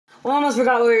almost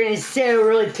forgot what we were going to say. We were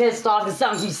really pissed off because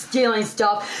someone keeps stealing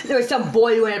stuff. There was some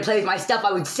boy who wanted to play with my stuff.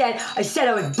 I said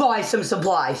I would buy some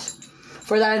supplies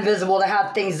for that invisible to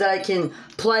have things that I can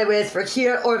play with for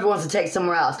here, or if it wants to take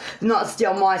somewhere else. Not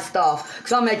steal my stuff,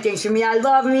 because I'll make things for me. I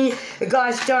love me. The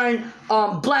guy's starting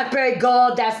blackberry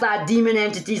gold. That's that demon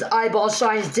entity's eyeball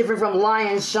shine. Is different from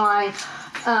lion shine.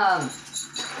 God,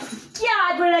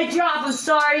 what did I drop? I'm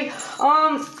sorry.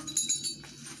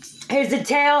 Here's the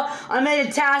tail. I made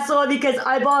a tassel because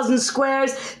eyeballs and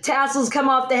squares. Tassels come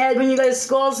off the head when you go to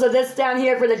school, so this down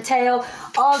here for the tail.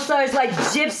 Also, it's like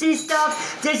gypsy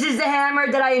stuff. This is the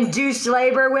hammer that I induced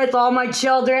labor with all my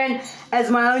children as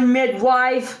my own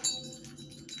midwife.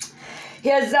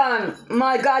 Here's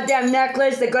my goddamn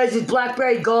necklace that goes with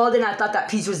blackberry gold, and I thought that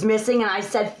piece was missing, and I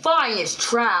said, fine, it's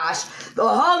trash. The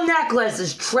whole necklace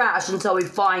is trash until we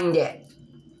find it.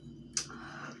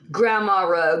 Grandma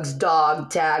Rogue's dog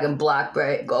tag and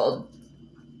blackberry gold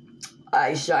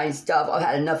eye shine stuff. I've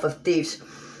had enough of thieves.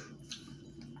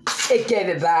 It gave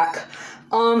it back.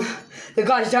 The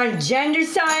gosh darn gender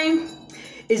sign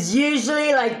is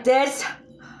usually like this.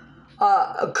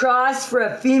 A cross for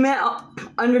a female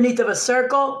underneath of a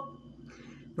circle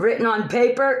written on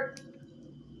paper.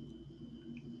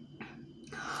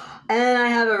 And then I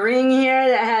have a ring here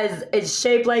that it's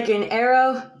shaped like an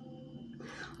arrow.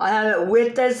 I have it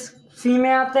with this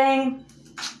female thing.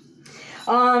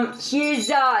 Here's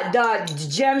the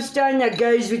gemstone that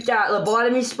goes with that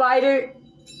lobotomy spider.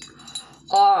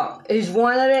 Here's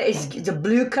one of it. It's a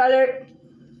blue color.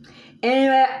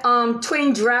 Anyway,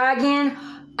 twin dragon.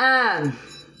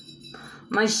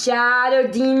 My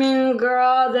shadow demon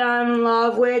girl that I'm in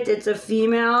love with. It's a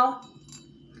female.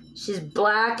 She's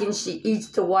black and she eats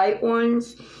the white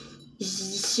ones.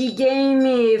 She gave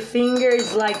me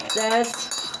fingers like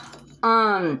this.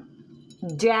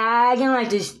 Dragon,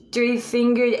 like these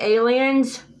three-fingered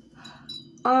aliens.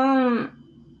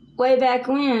 Way back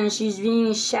when, she's being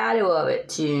a shadow of it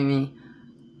to me.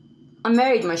 I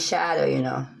married my shadow, you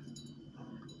know.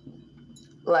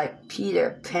 Like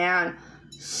Peter Pan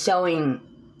sewing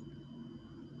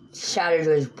shadow to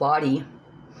his body.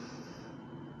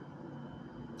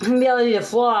 Ability to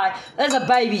fly. That's a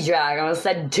baby dragon. I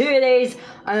said 2 of these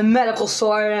on a medical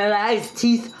sword, and his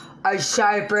teeth are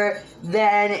sharper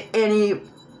than any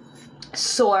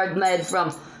sword made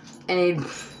from any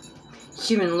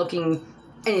human-looking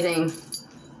anything.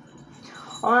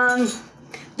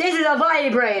 This is a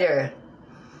vibrator.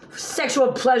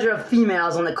 Sexual pleasure of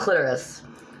females on the clitoris.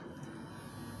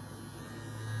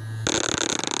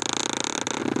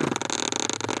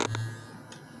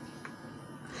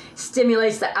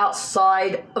 Stimulates the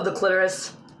outside of the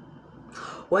clitoris.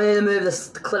 When you move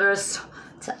the clitoris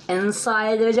to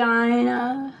inside the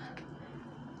vagina,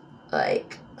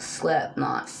 like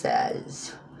Slipknot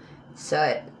says.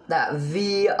 So that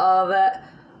V of it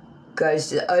goes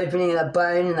to the opening of the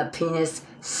bone, and the penis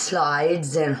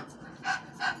slides and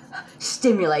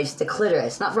stimulates the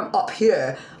clitoris. Not from up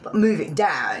here, but move it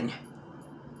down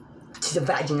to the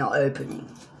vaginal opening.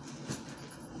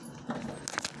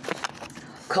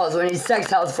 Cause we need sex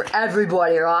health for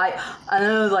everybody, right? I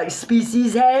know, like,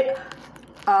 species hate.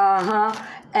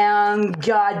 And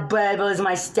God Bible is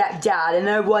my stepdad, and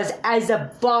there was as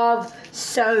above,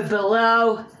 so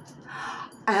below.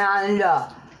 And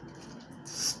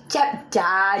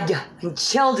stepdad and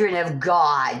children of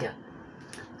God,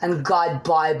 and God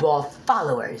Bible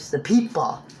followers, the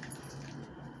people,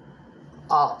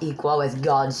 all equal with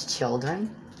God's children.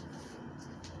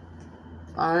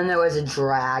 And then there was a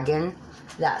dragon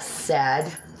that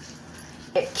said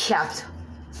it kept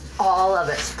all of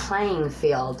its playing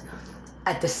field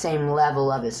at the same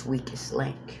level of its weakest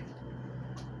link.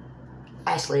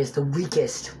 Ashley is the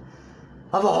weakest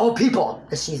of all people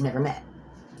that she's never met.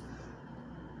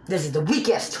 This is the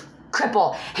weakest,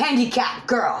 crippled, handicapped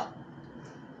girl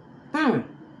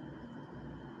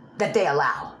that they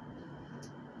allow.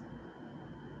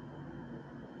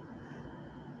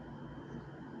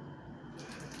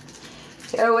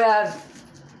 Here we have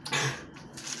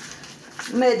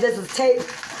made this with tape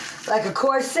like a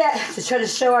corset to try to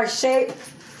show our shape.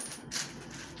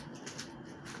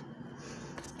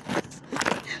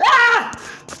 Ah!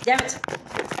 Damn it.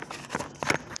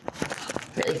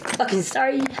 Really fucking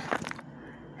sorry.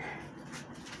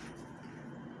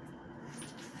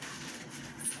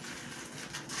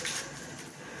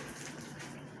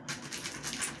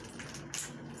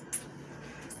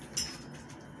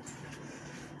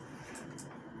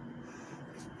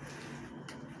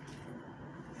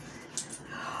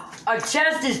 Our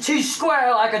chest is too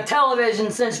square like a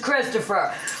television since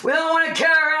Christopher. We don't want to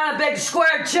carry around a big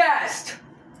square chest.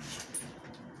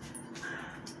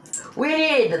 We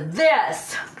need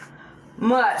this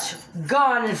much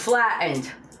gone and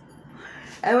flattened.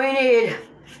 And we need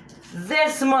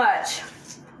this much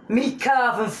meat cut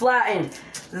off and flattened.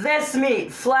 This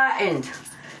meat flattened.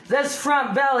 This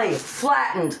front belly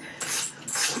flattened.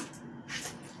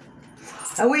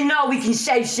 And we know we can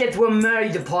shape shift when we're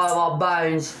ready to part of our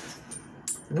bones.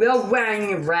 We're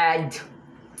wearing red.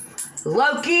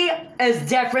 Loki is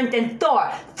different than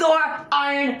Thor. Thor,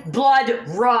 iron, blood,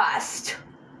 rust.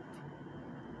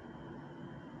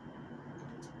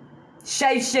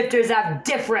 Shapeshifters have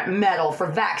different metal for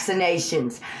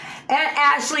vaccinations. Aunt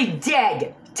Ashley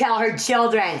did tell her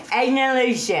children, Aiden and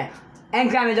Alicia, and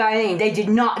Grandma Darlene, they did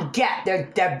not get their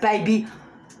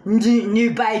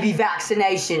new baby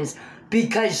vaccinations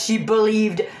because she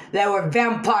believed they were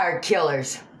vampire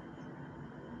killers.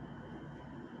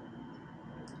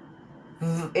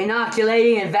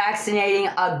 Inoculating and vaccinating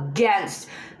against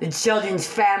the children's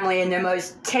family in their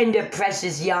most tender,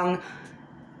 precious, young,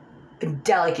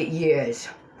 delicate years,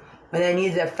 when they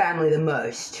needed their family the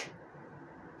most.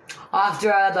 After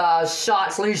the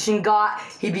shots Lucian got,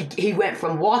 he went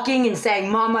from walking and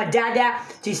saying mama, dada,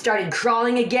 to he started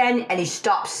crawling again, and he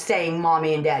stopped saying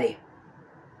mommy and daddy.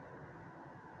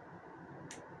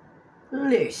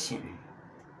 Lucian.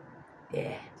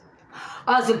 Yeah.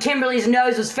 Also, Kimberly's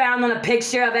nose was found on a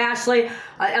picture of Ashley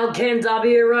on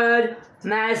LKMW Road,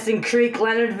 Madison Creek,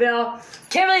 Leonardville.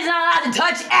 Kimberly's not allowed to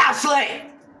touch Ashley!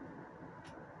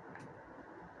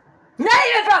 Not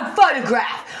even for a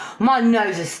photograph! My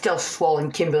nose is still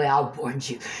swollen, Kimberly, I warned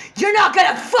you. You're not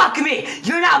gonna fuck me!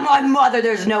 You're not my mother,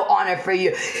 there's no honor for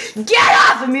you. Get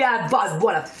off of me! I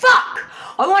wanna fuck!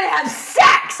 I wanna have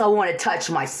sex! I wanna touch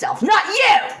myself, not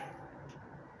you!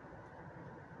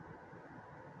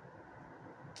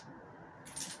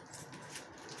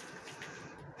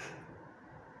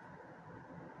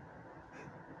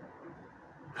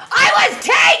 I was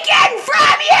taken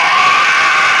from you!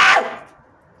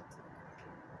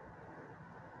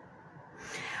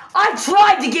 I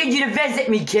tried to get you to visit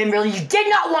me, Kimberly. You did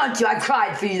not want to. I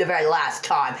cried for you the very last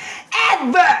time.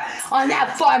 Ever! On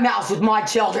that farmhouse with my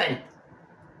children.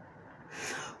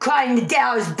 Crying the day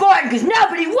I was born because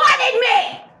nobody wanted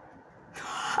me!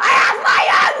 I have my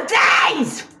own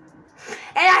things!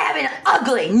 And I have an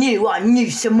ugly new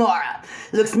Samara.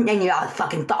 Looks, and I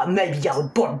fucking thought maybe y'all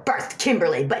birthed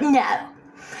Kimberly, but no.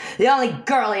 The only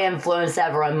girly influence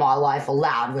ever in my life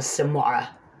allowed was Samara.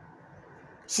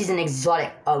 She's an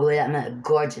exotic ugly that met a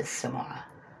gorgeous Samara.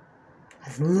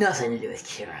 Has nothing to do with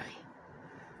Kimberly.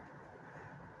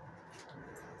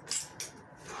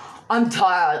 I'm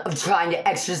tired of trying to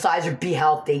exercise or be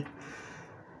healthy.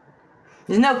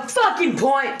 There's no fucking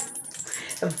point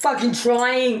of fucking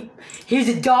trying. Here's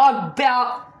a dog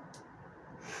belt.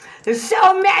 There's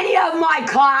so many of my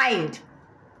kind.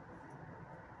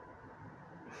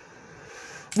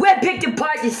 We're picked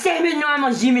apart the same as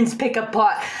normal humans pick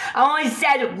apart. I only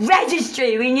said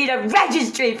registry. We need a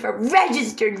registry for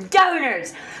registered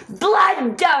donors,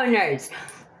 blood donors,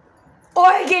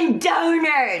 organ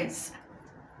donors.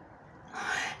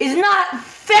 It's not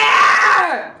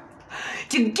fair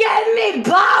to give me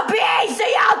puppies so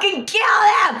y'all can kill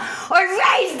them or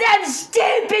raise them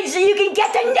stupid so you can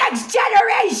get the next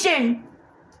generation.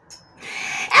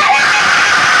 And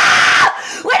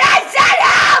when I said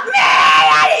help me,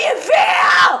 how do you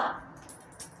feel?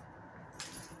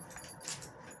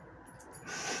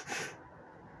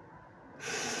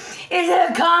 Is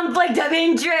it a conflict of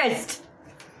interest?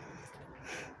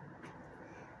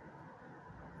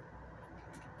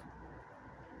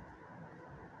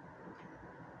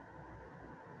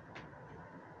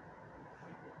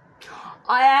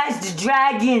 I asked the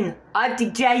dragon,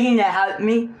 Arctic Dragon, to help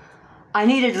me. I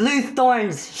needed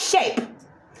Luthorn's shape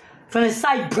from the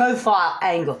side profile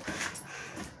angle.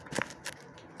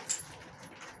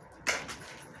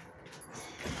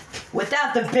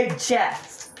 Without the big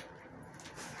chest.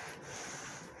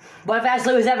 What if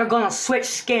Ashley was ever gonna switch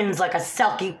skins like a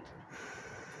selkie?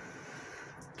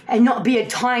 And not be a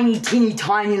tiny, teeny,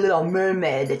 tiny little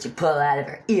mermaid that you pull out of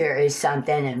her ear or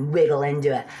something and wiggle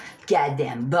into a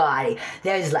goddamn body.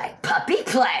 There's like puppy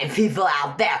play people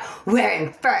out there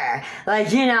wearing fur.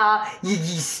 Like, you know, you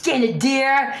skin a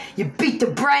deer, you beat the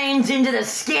brains into the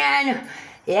skin.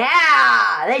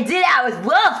 Yeah, they did that with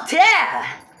wolf too.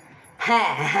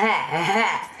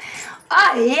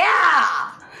 Oh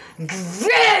yeah,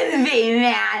 groovy,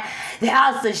 man. They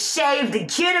also shaved the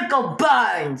cuticle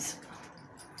bones.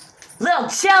 Little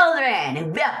children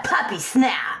and real puppy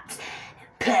snaps.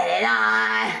 Put it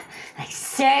on like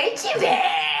surgery.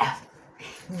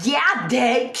 Yeah,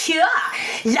 they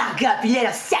cool. Lock up your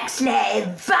little sex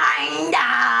slave. Find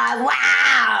out.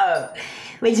 Wow.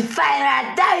 Where'd you find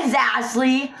out those,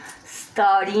 Ashley?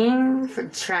 Studying for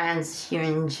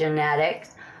transhuman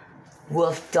genetics,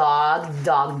 wolf dog,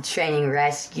 dog training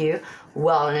rescue,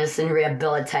 wellness and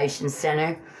rehabilitation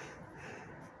center.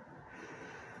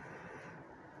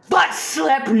 But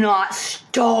Slipknot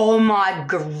stole my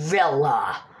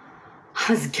gorilla.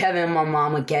 I was given my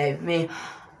mama gave me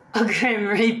a Grim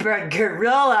Reaper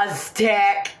gorilla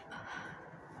stick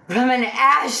from an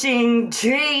ashing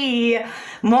tree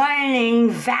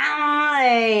mourning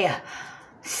family.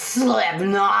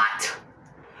 Slipknot.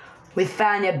 We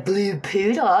found a blue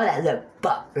poodle that looked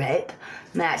butt rape,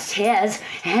 matched his,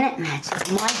 and it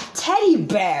matched my teddy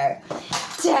bear.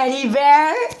 Teddy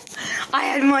bear? I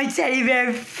had my teddy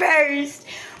bear first.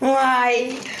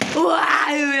 Why we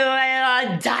went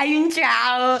on time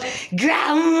travel?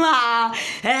 Grandma,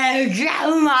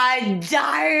 Grandma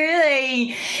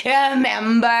darling,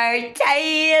 remember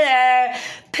Taylor,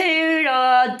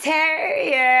 poodle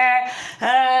terrier,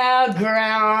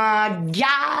 Grandma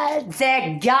got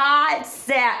it,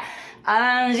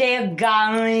 and she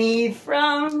got me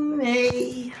from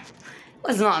me. It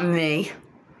was not me.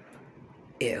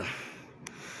 Ew.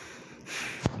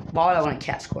 Why would I want to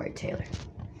catch Corey Taylor?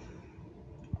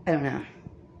 I don't know.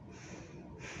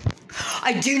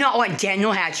 I do not want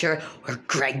Daniel Hatcher or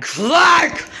Greg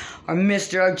Clark or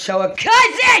Mr. Ochoa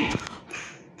cousin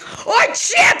or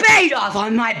Chip Adolf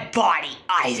on my body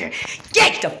either.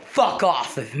 Get the fuck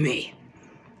off of me.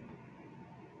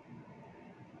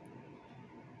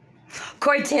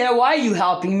 Corey Taylor, why are you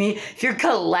helping me if you're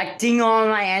collecting all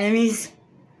my enemies?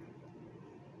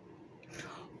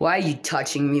 Why are you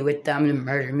touching me with them to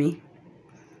murder me?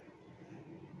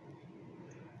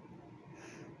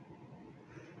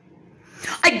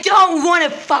 I don't want to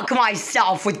fuck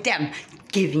myself with them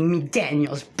giving me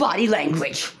Daniel's body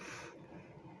language.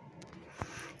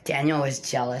 Daniel was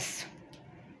jealous.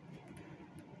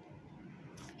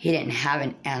 He didn't have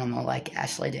an animal like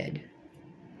Ashley did.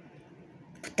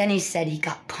 But then he said he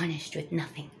got punished with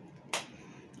nothing.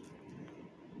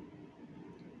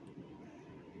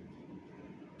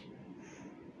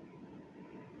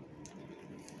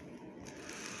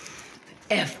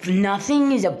 If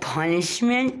nothing is a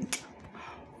punishment,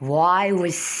 why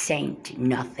was Saint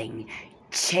Nothing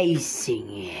chasing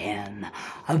him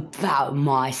about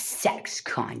my sex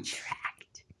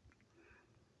contract?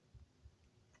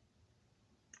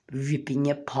 Ripping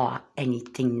apart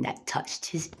anything that touched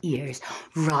his ears,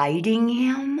 riding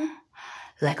him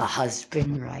like a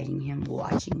husband riding him,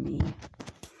 watching me.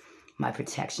 My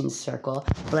protection circle,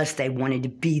 unless they wanted to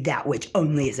be that which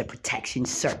only is a protection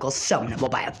circle, summonable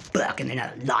by a book and they're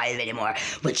not alive anymore.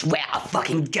 Which way I'll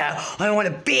fucking go? I don't want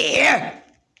to be here!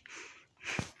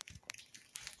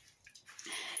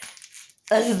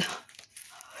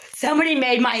 Somebody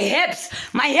made my hips!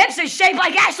 My hips are shaped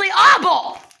like Ashley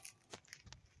Obel!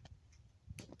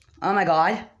 Oh my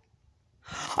god.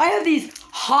 I have these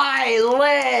high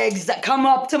legs that come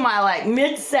up to my, like,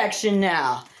 midsection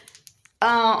now.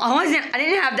 I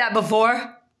didn't have that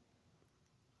before.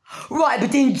 Right,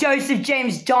 but then Joseph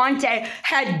James Dante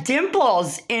had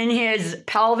dimples in his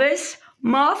pelvis,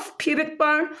 muff, pubic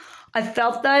bone. I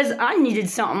felt those. I needed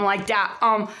something like that.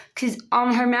 Cause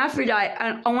I'm hermaphrodite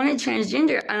and I wanted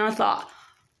transgender, and I thought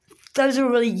those are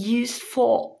really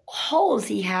useful holes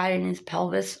he had in his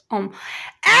pelvis.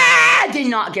 I did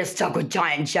not get stuck with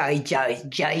giant Joey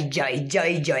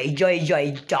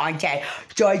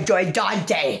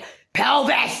Dante.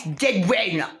 Pelvis did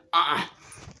win.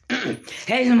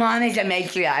 His mom is a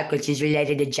matriarch, which is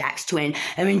related to Jack's twin.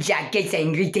 And when Jack gets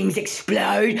angry, things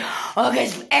explode.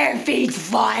 Because air feeds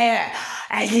fire.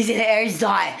 As he's an air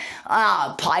sign.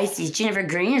 Pisces. Jennifer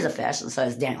Green is a fish, and so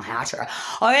is Daniel Hatcher.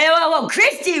 Well,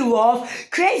 Christy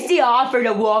offered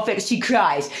a wolf, and she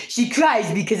cries. She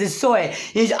cries because of soy.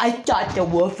 I thought the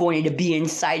wolf wanted to be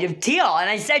inside of Teal, and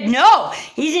I said, no,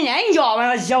 he's an angel.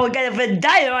 I was so good for the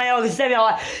day.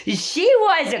 She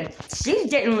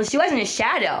wasn't a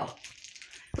shadow.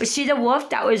 Was she the wolf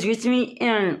that was with me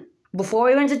before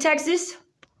we went to Texas?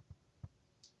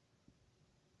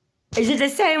 Is it the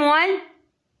same one?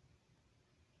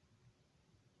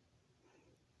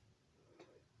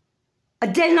 I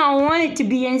did not want it to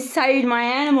be inside my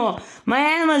animal. My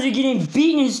animals are getting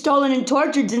beaten and stolen and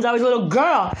tortured since I was a little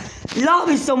girl. Love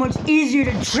is so much easier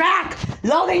to track.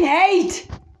 Love and hate.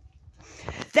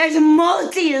 There's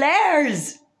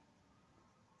multi-layers.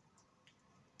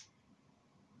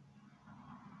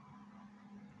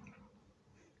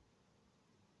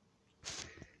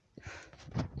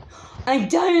 I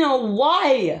don't know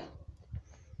why.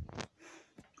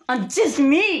 I'm just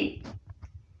me.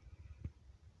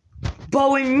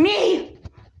 But when me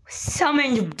was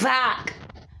summoned back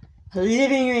A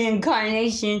living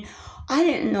reincarnation. I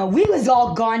didn't know. We was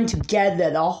all gone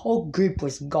together. The whole group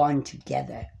was gone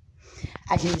together.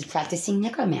 As he was practicing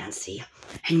necromancy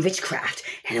and witchcraft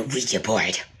and a Ouija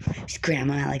board. His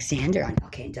Grandma Alexander on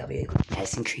LKW,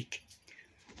 Medicine Creek.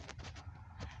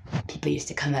 People used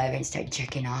to come over and start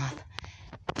jerking off.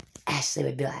 Ashley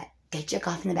would be like, they jerk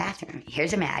off in the bathroom.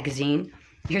 Here's a magazine.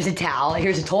 Here's a towel.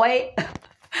 Here's a toy.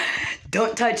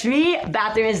 Don't touch me.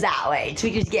 Bathroom is that way.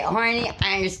 Tweakers get horny.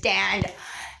 I understand.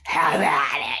 How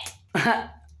about it?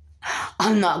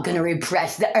 I'm not going to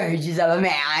repress the urges of a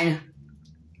man.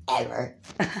 Ever.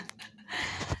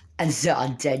 And so I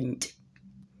didn't.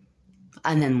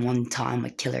 And then one time a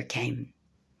killer came.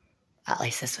 At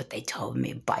least that's what they told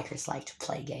me. Bikers like to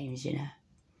play games, you know.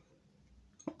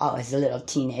 I was a little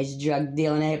teenage drug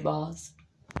dealing 8-balls.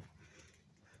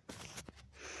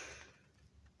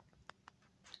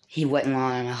 He wasn't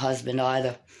lying, my husband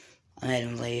either. I made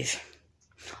him leave.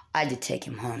 I had to take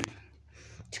him home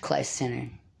to Clay Center.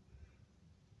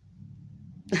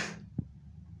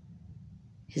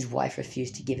 His wife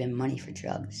refused to give him money for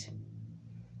drugs.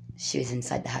 She was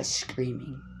inside the house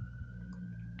screaming.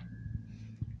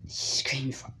 She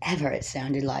screamed forever, it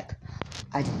sounded like.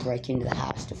 I had to break into the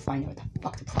house to find out what the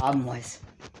fuck the problem was.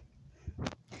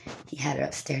 He had her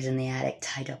upstairs in the attic,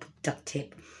 tied up with duct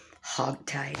tape,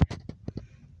 hog-tied.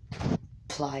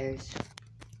 Pliers,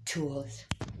 tools,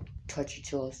 torture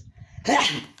tools.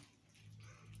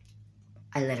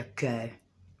 I let her go.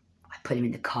 I put him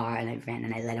in the car and I ran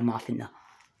and I let him off in the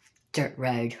dirt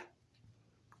road.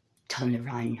 Told him to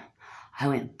run. I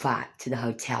went back to the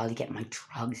hotel to get my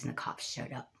drugs and the cops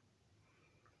showed up.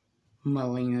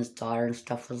 Melina's daughter and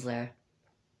stuff was there.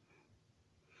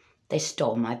 They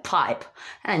stole my pipe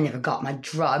and I never got my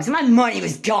drugs. My money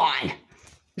was gone.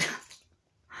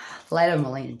 Later,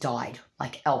 Melina died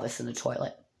like Elvis in the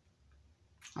toilet.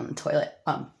 On the toilet.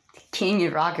 King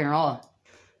of rock and roll.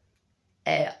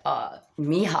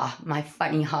 Mija, my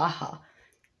funny haha.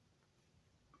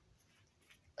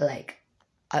 Like,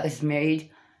 I was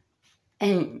married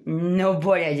and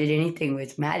nobody I did anything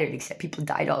with mattered except people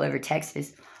died all over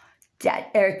Texas. Dad,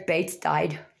 Eric Bates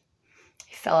died.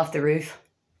 He fell off the roof.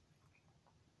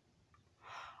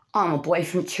 A boy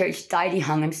from church died. He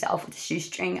hung himself with a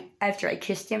shoestring after I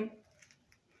kissed him.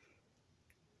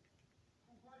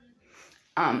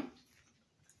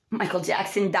 Michael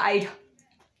Jackson died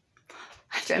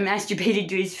after I masturbated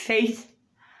to his face.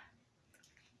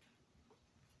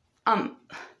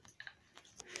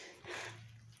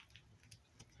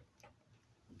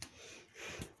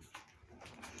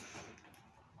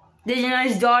 Did you know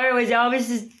his daughter was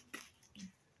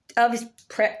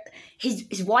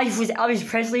his wife was Elvis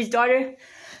Presley's daughter?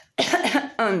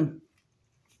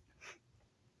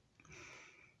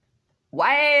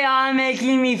 Why are y'all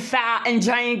making me fat and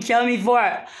trying to kill me for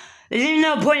it? There's even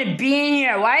no point in being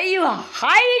here. Why are you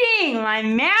hiding my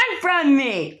man from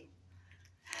me?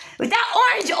 With that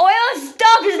orange oil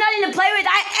stuff, there's nothing to play with.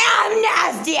 I am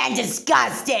nasty and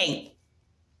disgusting.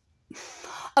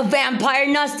 A vampire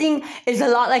nesting is a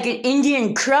lot like an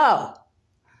Indian crow.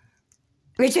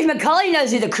 Richard McCulley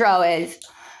knows who the crow is.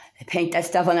 They paint that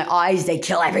stuff on their eyes. They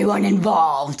kill everyone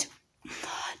involved.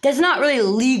 That's not really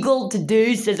legal to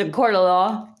do, says a court of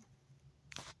law.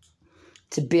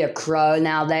 To be a crow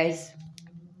nowadays.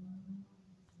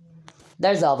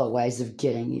 There's other ways of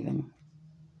getting even.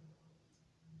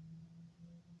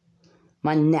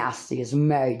 My nasty is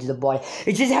married to the boy.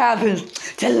 It just happens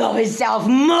to love himself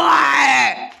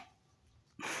more.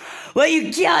 What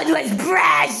you killed was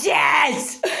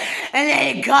precious. And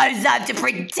then it comes up to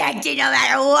protect you no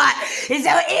matter what. It's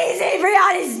so easy for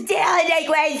y'all to steal and take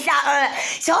away something.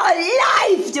 So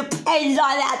life depends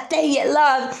on that thing you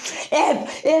love.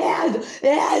 If it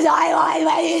has I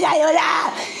want you say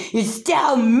that, you're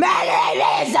still murdering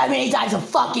me so many times of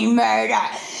fucking murder.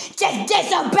 Just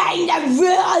disobeying the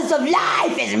rules of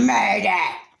life is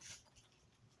murder.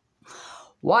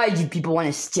 Why do people want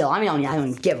to steal? I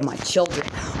don't give my children.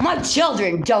 My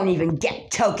children don't even get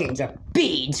tokens or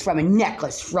beads from a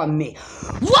necklace from me.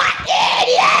 What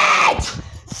idiot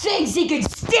thinks he could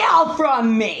steal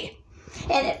from me?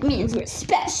 And it means we're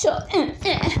special.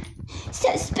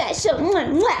 So special.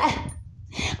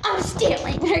 I'm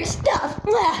stealing her stuff.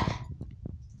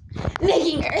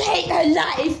 Making her hate her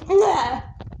life.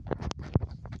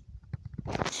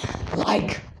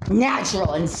 Like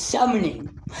natural and summoning.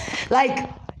 Like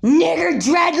nigger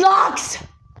dreadlocks.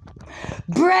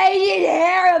 Braided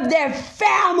hair of their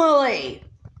family.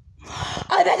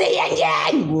 Under the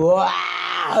Indian.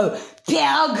 Wow.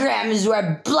 Pilgrims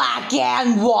were black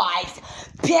and white.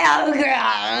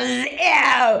 Pilgrims,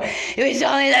 ew! It was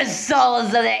only the souls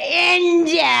of the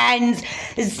Indians,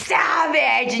 the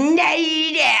savage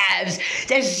natives,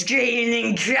 that screamed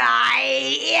and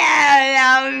cried, ew,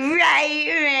 don't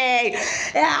rape me,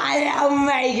 don't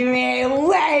make me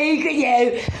wake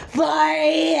you for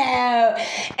you,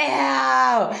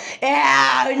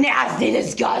 ew, nasty,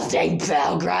 disgusting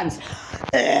pilgrims,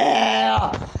 ew.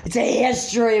 It's a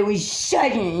history we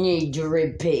shouldn't need to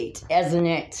repeat, isn't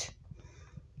it?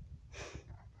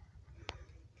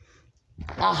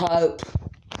 I hope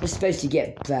we're supposed to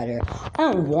get better. I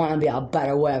don't want to be a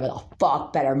better, whatever the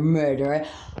fuck, better murderer.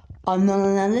 I'm not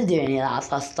allowed to do any of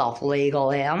that stuff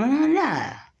legally. I'm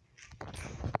not.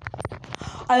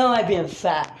 I don't like being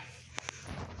fat.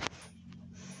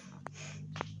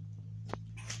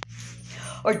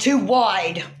 Or too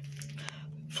wide.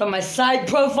 From my side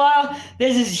profile,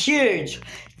 this is huge.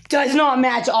 Does not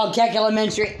match all Keck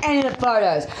Elementary, any of the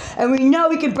photos. And we know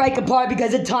we can break apart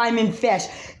because of time and fish.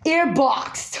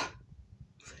 Earboxed.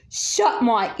 Shut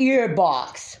my ear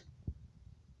box.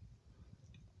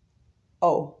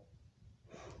 Oh.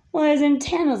 Well, his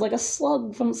antenna's like a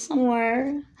slug from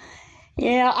somewhere.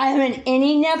 Yeah, I have an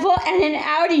innie nipple and an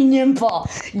outie nipple.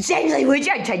 James Lee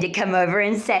Woodard tried to come over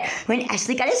and say, when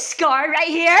Ashley got a scar right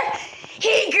here,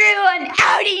 he grew an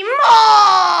outie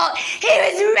mole. He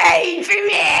was made for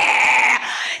me.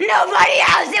 Nobody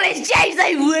else. It was James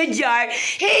Lee Woodard.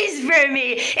 He's for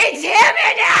me. It's him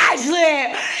and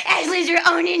Ashley. Ashley's her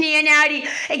own innie and outie,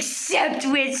 except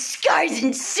with scars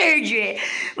and surgery.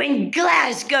 When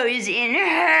glass goes in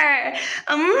her,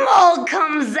 a mole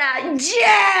comes out.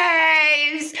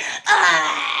 James.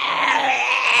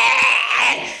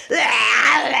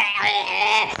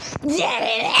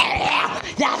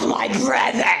 That's my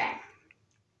brother.